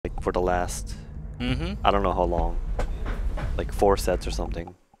for the last, I don't know how long, like 4 sets or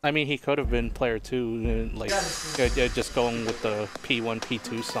something. I mean, he could have been player 2, like just going with the P1,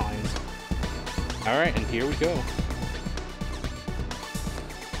 P2 signs. All right, and here we go.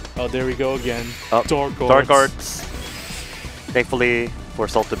 Oh, there we go again. Dark Arts. Dark Arts. Thankfully, for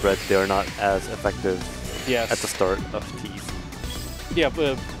Salted Bread, they are not as effective at the start of teas. Yeah,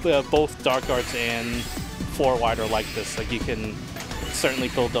 but both Dark Arts and 4-wide are like this. Like, you can certainly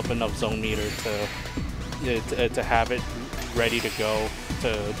build up enough zone meter to have it ready to go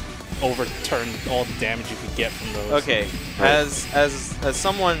to overturn all the damage you could get from those. Okay, as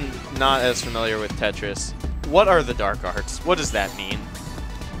someone not as familiar with Tetris, what are the Dark Arts? What does that mean?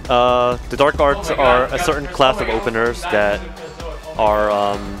 The Dark Arts are a certain class of openers that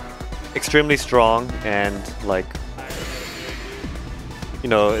are extremely strong and, like, you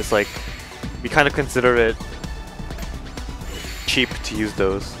know, it's like we kind of consider it cheap to use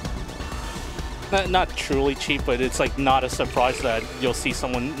those. Not truly cheap, but it's like not a surprise that you'll see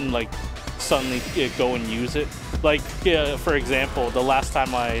someone like suddenly go and use it. Like, for example, the last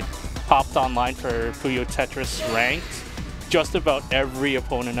time I hopped online for Puyo Tetris Ranked, just about every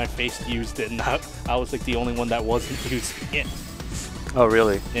opponent I faced used it, and I was like the only one that wasn't using it. Oh,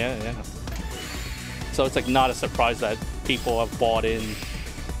 really? Yeah, yeah. So it's like not a surprise that people have bought in.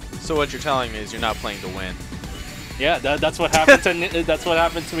 So what you're telling me is you're not playing to win. Yeah, that's what happened to that's what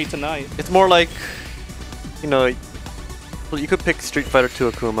happened to me tonight. It's more like, you know, you could pick Street Fighter 2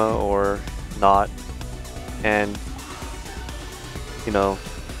 Akuma or not, and you know,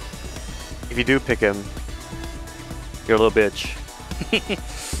 if you do pick him, you're a little bitch.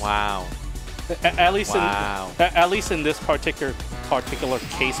 Wow. At least in this particular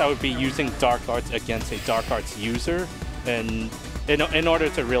case, I would be using Dark Arts against a Dark Arts user, and in order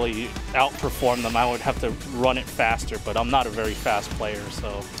to really outperform them, I would have to run it faster. But I'm not a very fast player,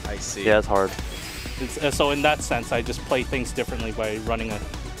 so I see. Yeah, it's hard. So in that sense, I just play things differently by running a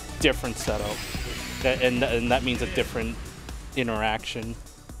different setup, and that means a different interaction.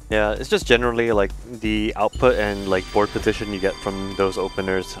 Yeah, it's just generally like the output and like board position you get from those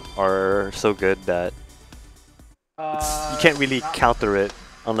openers are so good that you can't really counter it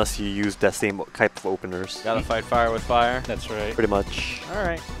unless you use that same type of openers. Gotta fight fire with fire. That's right. Pretty much. All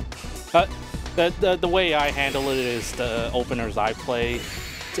right. The way I handle it is the openers I play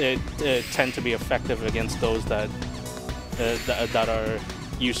tend to be effective against those that are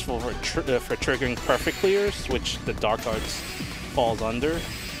useful for triggering perfect clears, which the Dark Arts falls under.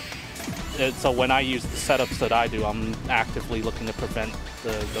 So when I use the setups that I do, I'm actively looking to prevent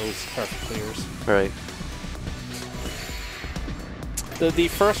those perfect clears. Right. The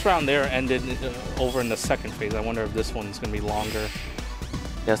first round there ended over in the second phase. I wonder if this one's going to be longer.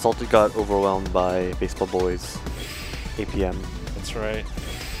 Yeah, Salted got overwhelmed by Baseball Boy's APM. That's right.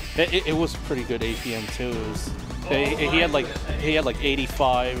 It was pretty good APM too. He had like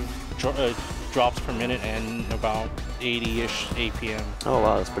 85 drops per minute and about 80-ish APM. Oh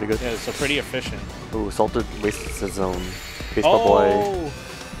wow, that's pretty good. Yeah, so pretty efficient. Ooh, Salted wastes his zone. Baseball Boy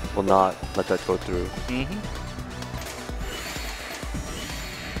will not let that go through.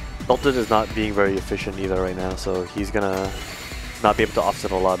 Salted is not being very efficient either right now, so he's gonna not be able to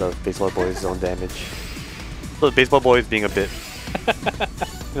offset a lot of Baseball Boy's zone damage. So Baseball Boy is being a bit,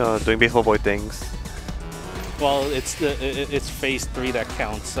 you know, doing Baseball Boy things. Well, it's phase 3 that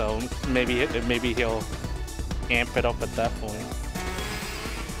counts, so maybe he'll amp it up at that point.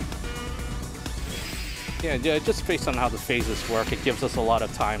 Yeah, just based on how the phases work, it gives us a lot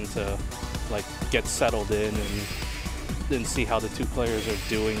of time to like get settled in and then see how the two players are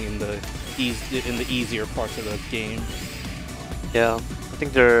doing in the easier parts of the game. Yeah, I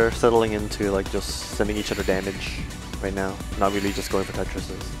think they're settling into like just sending each other damage right now, not really just going for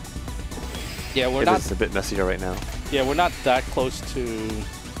Tetrises. Yeah, It's a bit messier right now. Yeah, we're not that close to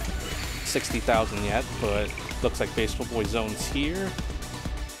 60,000 yet, but looks like Baseball Boy zone's here.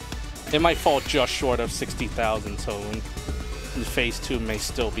 It might fall just short of 60,000, so phase 2 may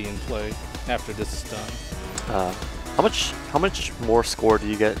still be in play after this is done. How much more score do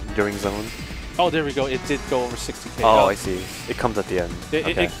you get during zone? Oh, there we go. It did go over 60k. Oh, I see. It comes at the end.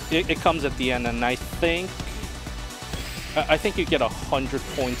 It comes at the end, and I think you get 100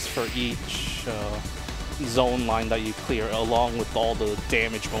 points for each zone line that you clear, along with all the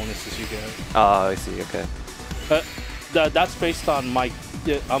damage bonuses you get. Ah, I see. Okay. That's based on my.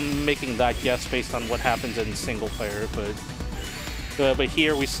 I'm making that guess based on what happens in single player, but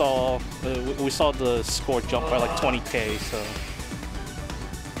here we saw the score jump by like 20k. So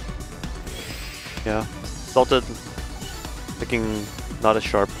yeah, Salted looking not as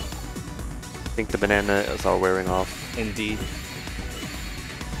sharp. I think the banana is all wearing off. Indeed.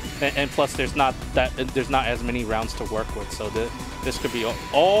 And plus, there's not as many rounds to work with, so this could be.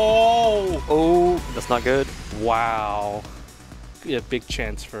 Oh, that's not good. Wow. Yeah, big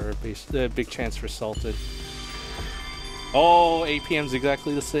chance for salted. Oh, APM's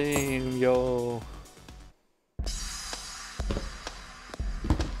exactly the same, yo.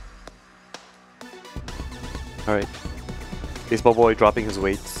 All right, baseball boy dropping his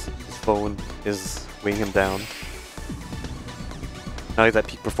weights. His phone is weighing him down. Now he's at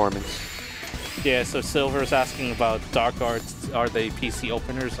peak performance. Yeah, so Silver's asking about Dark Arts. Are they PC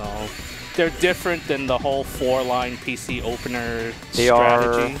openers? Oh, they're different than the whole 4-line PC opener strategy. They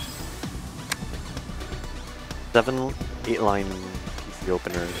are 7, 8-line PC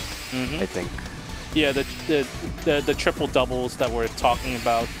openers, I think. Yeah, the triple doubles that we're talking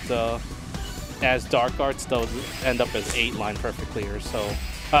about as Dark Arts, those end up as 8-line perfect clears. So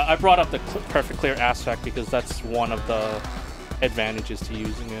I brought up the perfect clear aspect because that's one of the advantages to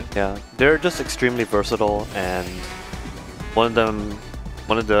using it. Yeah, they're just extremely versatile, and one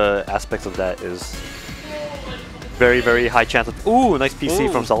of the aspects of that is very, very high chance of. Ooh, nice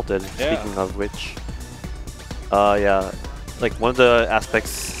PC from Salted. Yeah. Speaking of which, yeah, like one of the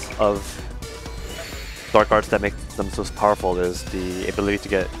aspects of Dark Arts that makes them so powerful is the ability to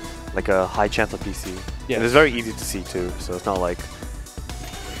get like a high chance of PC. Yeah, and it's very easy to see too, so it's not like.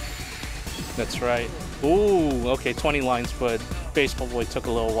 That's right. Ooh, okay, 20 lines, but Baseball Boy took a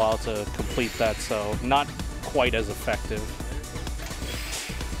little while to complete that, so not quite as effective.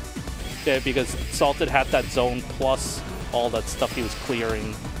 Yeah, because Salted had that zone plus all that stuff he was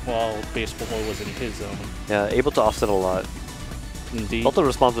clearing while Baseball Boy was in his zone. Yeah, able to offset a lot. Indeed. Salted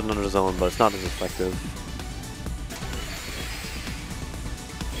responds in another zone, but it's not as effective.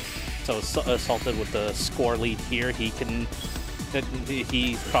 So Salted with the score lead here, he's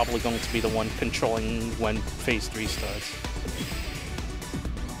probably going to be the one controlling when phase 3 starts.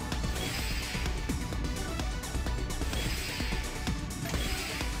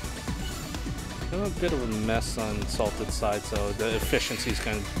 A bit of a mess on Salted's side, so the efficiency is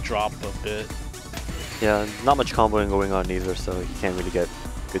going to drop a bit. Yeah, not much comboing going on either, so he can't really get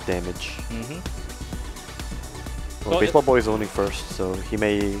good damage. Well, Baseball Boy is zoning first, so he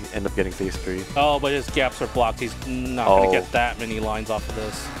may end up getting phase 3. Oh, but his gaps are blocked. He's not going to get that many lines off of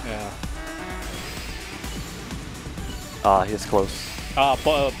this. Yeah. He's close.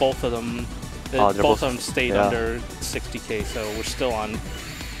 Both of them. Both of them stayed under 60k, so we're still on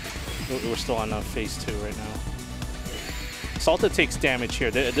phase 2 right now. Salted takes damage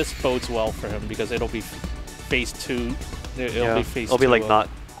here. This bodes well for him because it'll be phase 2. It'll be phase 2. It'll be like not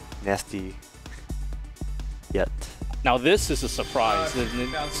nasty yet. Now this is a surprise.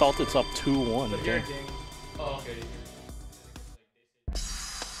 Salted's up 2-1 again.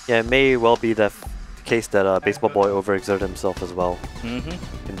 Yeah, it may well be the case that Baseball Boy overexerted himself as well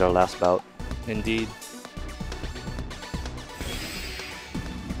in their last bout. Indeed.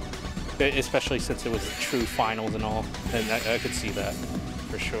 Especially since it was true finals and all, and I could see that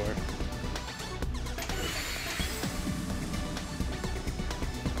for sure.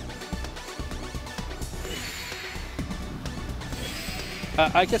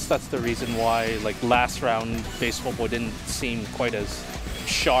 I guess that's the reason why, like, last round, Baseball Boy didn't seem quite as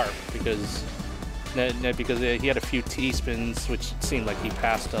sharp because he had a few T-spins, which seemed like he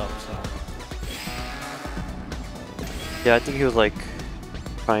passed up. So. Yeah, I think he was like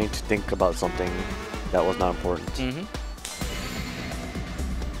trying to think about something that was not important. Yeah,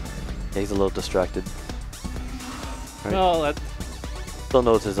 he's a little distracted. Right. Well, that still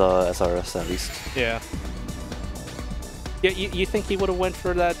knows his SRS at least. Yeah. Yeah, you think he would have went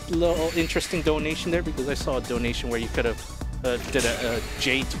for that little interesting donation there? Because I saw a donation where you could have did a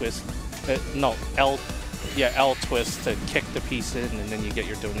J twist, L twist to kick the piece in, and then you get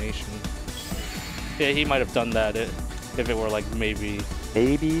your donation. Yeah, he might have done that if it were like maybe.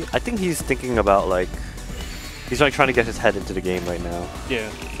 Maybe I think he's thinking about like he's like trying to get his head into the game right now. Yeah.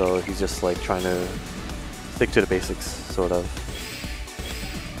 So he's just like trying to stick to the basics, sort of.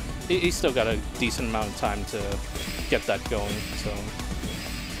 He's still got a decent amount of time to get that going, so.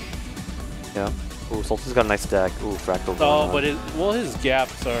 Yeah. Ooh, Salted's got a nice stack. Ooh, fractal. Oh, but his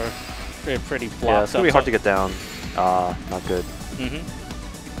gaps are pretty blocked. Yeah, it's gonna be hard to get down. Not good.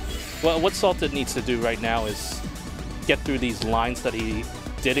 Well, what Salted needs to do right now is get through these lines that he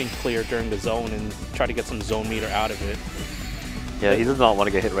didn't clear during the zone and try to get some zone meter out of it. Yeah, he does not want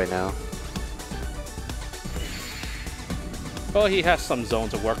to get hit right now. Well, he has some zone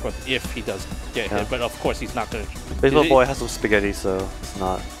to work with if he does get hit, but of course he's not going to. Baseball Boy has some spaghetti, so it's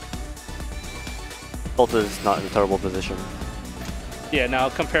not. Salted is not in a terrible position. Yeah, now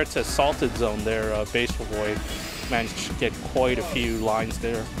compared to Salted zone there, Baseball Boy managed to get quite a few lines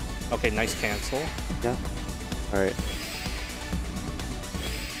there. Okay, nice cancel. Yeah. Alright.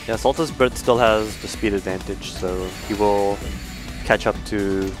 Yeah, Salted's Bread still has the speed advantage, so he will catch up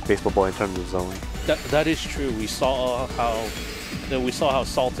to Baseball Boy in terms of zone. That is true. We saw how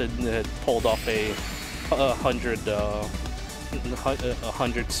Salted had pulled off a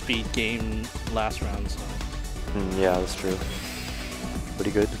 100 speed game last round. So. Yeah, that's true.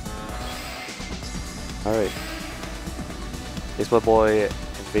 Pretty good. Alright. Baseball Boy in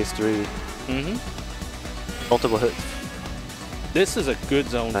phase 3. Salted will hit. This is a good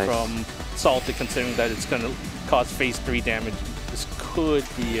zone Nice. from Salted, considering that it's going to cause phase 3 damage. This could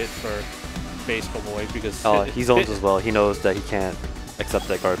be it for Baseball Boy because He zones as well. He knows that he can't accept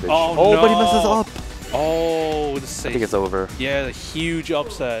that garbage. Oh, but he messes no. up. Oh, this I think it's over. Yeah, a huge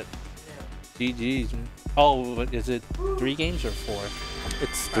upset. GG's. Oh, what, is it 3 games or 4?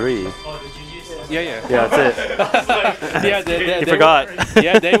 It's 3. Yeah. Yeah, that's it. Yeah, You forgot.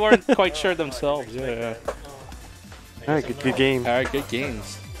 Yeah, they weren't quite sure themselves. Yeah. Alright, good game. All right, good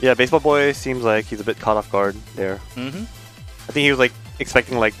games. Yeah, Baseball Boy seems like he's a bit caught off guard there. I think he was like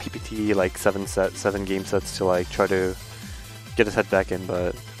expecting like PPT like 7 game sets to like try to get his head back in,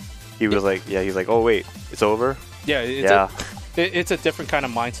 but he was like, he's like, oh wait, it's over. Yeah, it's a different kind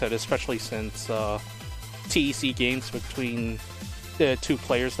of mindset, especially since TEC games between the 2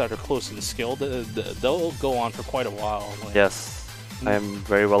 players that are close in skill, they'll go on for quite a while. Like, Yes, I am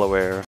very well aware.